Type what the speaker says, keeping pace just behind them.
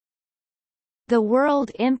The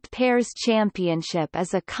World IMP Pairs Championship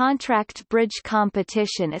is a contract bridge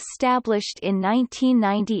competition established in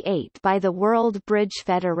 1998 by the World Bridge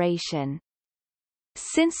Federation.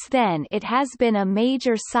 Since then it has been a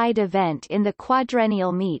major side event in the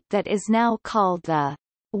quadrennial meet that is now called the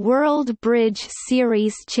World Bridge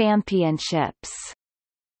Series Championships,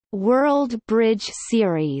 World Bridge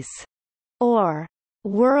Series, or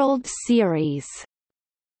World Series.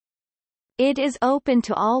 It is open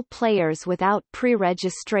to all players without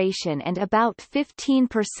pre-registration, and about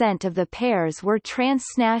 15% of the pairs were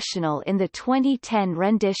transnational in the 2010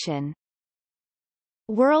 rendition.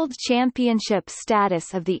 World Championship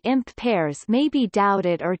status of the IMP pairs may be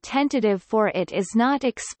doubted or tentative, for it is not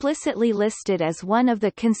explicitly listed as one of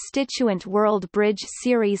the constituent World Bridge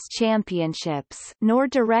Series Championships, nor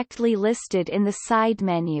directly listed in the side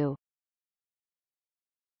menu.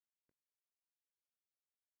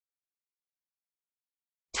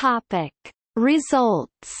 Topic.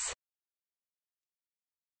 Results.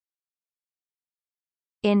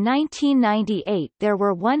 In 1998 there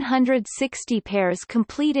were 160 pairs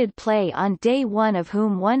completed play on day 1, of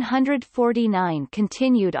whom 149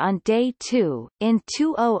 continued on day 2. In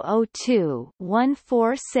 2002,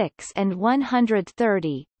 146 and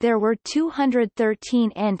 130, there were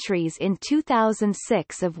 213 entries in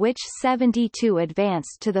 2006, of which 72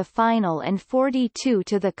 advanced to the final and 42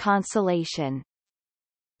 to the consolation.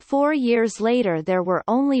 4 years later there were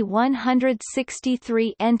only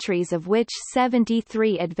 163 entries, of which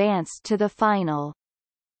 73 advanced to the final.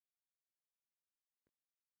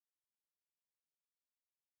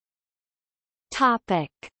 Topic: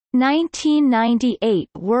 1998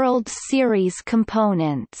 World Series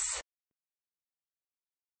components.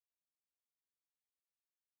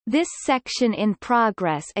 This section in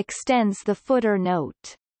progress extends the footer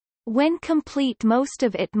note. When complete, most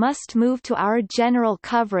of it must move to our general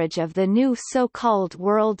coverage of the new so-called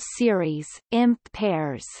World Series, IMP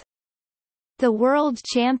pairs. The World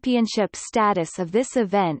Championship status of this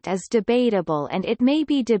event is debatable, and it may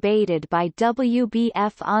be debated by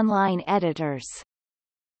WBF online editors.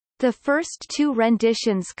 The first two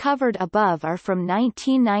renditions covered above are from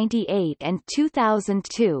 1998 and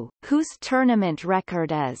 2002, whose tournament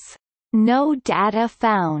record is "No data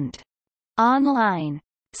found" online.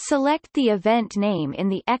 Select the event name in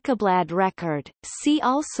the Ekkablad record. See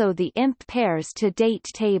also the IMP pairs to date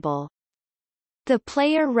table. The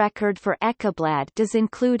player record for Ekkablad does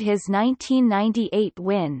include his 1998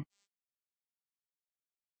 win.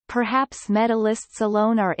 Perhaps medalists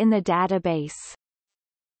alone are in the database.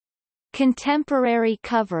 Contemporary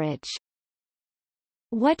coverage.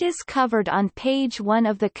 What is covered on page 1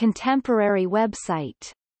 of the Contemporary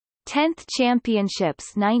website? 10th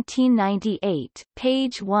Championships 1998,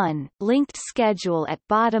 page 1, linked schedule at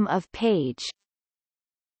bottom of page.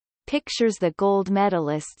 Pictures the gold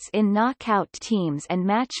medalists in knockout teams and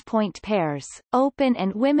match point pairs, open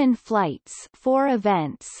and women flights, 4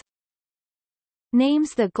 events.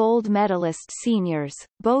 Names the gold medalist seniors,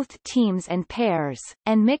 both teams and pairs,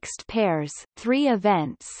 and mixed pairs, 3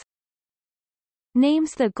 events.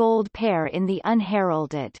 Names the gold pair in the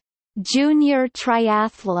unheralded Junior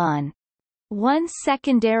Triathlon, 1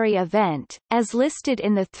 secondary event, as listed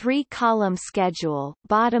in the 3-column schedule,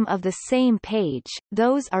 bottom of the same page.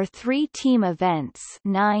 Those are 3 team events,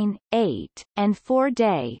 9, 8, and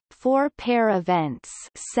 4-day, 4 pair events,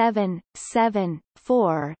 7, 7,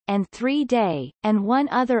 4, and 3-day, and 1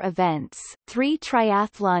 other events, 3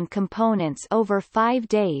 triathlon components over 5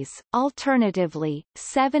 days, alternatively,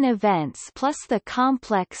 7 events plus the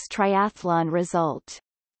complex triathlon result.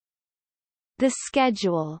 The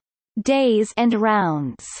schedule, days and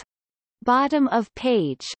rounds, bottom of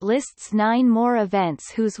page, lists 9 more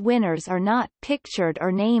events whose winners are not pictured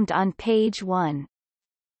or named on page 1.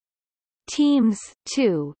 Teams: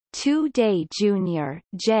 2, 2-day junior,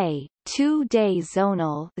 J, 2-day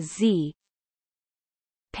zonal, Z.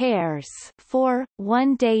 Pairs: 4,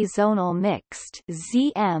 1-day zonal mixed,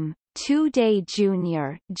 ZM, 2-day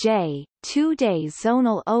junior, J, 2-day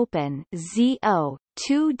zonal open, ZO,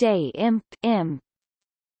 2-day IMP.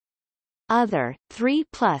 Other, 3+,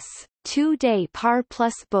 2-day par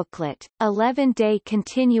plus booklet, 11-day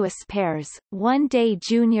continuous pairs, 1-day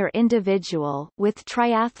junior individual with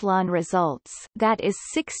triathlon results, that is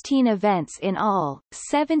 16 events in all,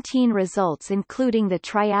 17 results including the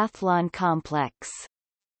triathlon complex.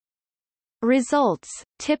 Results,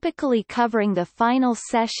 typically covering the final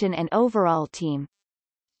session and overall team.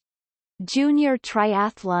 Junior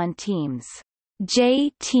triathlon teams.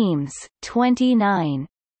 J teams, 29.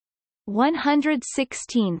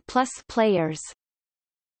 116 plus players.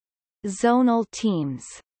 Zonal teams.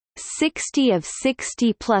 60 of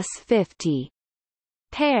 60 plus 50.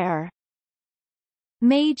 pair.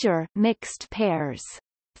 Major mixed pairs.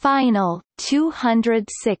 Final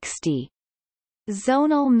 260.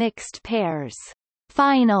 Zonal mixed pairs.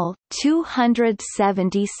 Final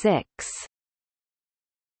 276.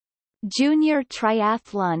 Junior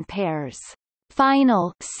triathlon pairs.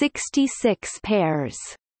 Final 66 pairs.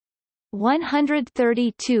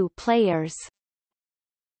 132 players.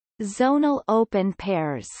 Zonal open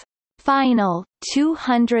pairs. Final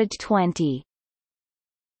 220.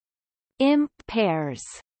 IMP pairs.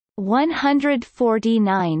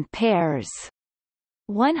 149 pairs.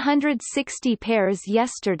 160 pairs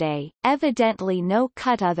yesterday, evidently no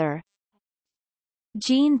cut other.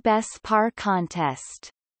 Jean Best Par contest.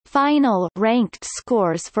 Final ranked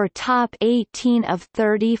scores for top 18 of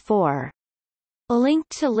 34. Linked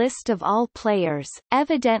to list of all players,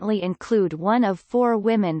 evidently include one of 4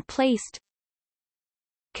 women placed.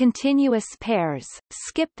 Continuous pairs,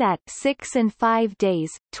 skip that 6 and 5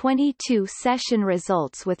 days, 22 session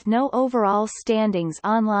results with no overall standings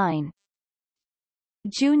online.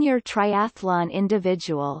 Junior triathlon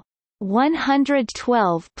individual.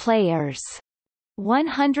 112 players.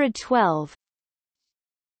 112.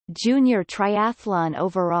 Junior triathlon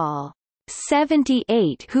overall.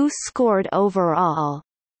 78 who scored overall.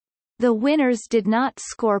 The winners did not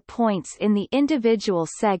score points in the individual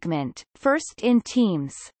segment, first in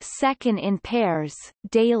teams, second in pairs,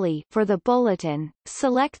 daily for the bulletin.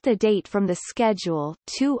 Select the date from the schedule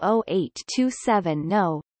 20827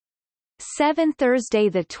 No. 7 Thursday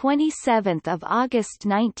the 27th of August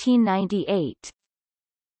 1998.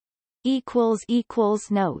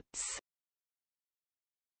 Notes